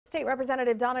State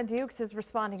Representative Dawnna Dukes is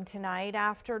responding tonight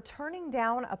after turning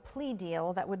down a plea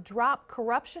deal that would drop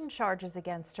corruption charges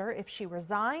against her if she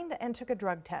resigned and took a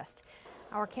drug test.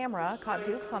 Our camera caught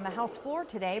Dukes on the House floor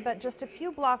today, but just a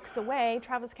few blocks away,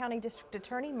 Travis County District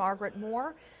Attorney Margaret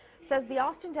says the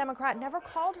Austin Democrat never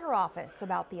called her office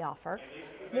about the offer.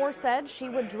 Moore said she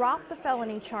would drop the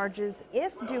felony charges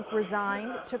if Duke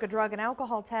resigned, took a drug and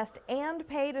alcohol test, and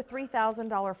paid a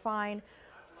 $3,000 fine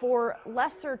for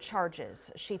lesser charges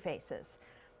she faces.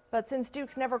 But since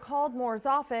Dukes never called Moore's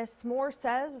office, Moore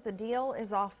says the deal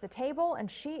is off the table and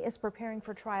she is preparing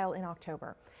for trial in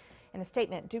October. In a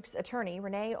statement, Dukes attorney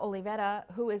Renee Oliveira,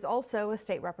 who is also a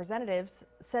state representative,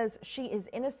 says she is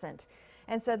innocent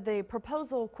and said the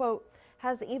proposal, quote,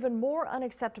 has even more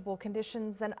unacceptable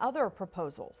conditions than other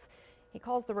proposals. He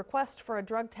calls the request for a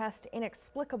drug test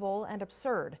inexplicable and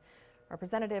absurd.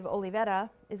 Representative Oliveira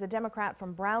is a Democrat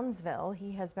from Brownsville.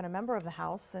 He has been a member of the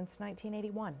House since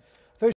 1981.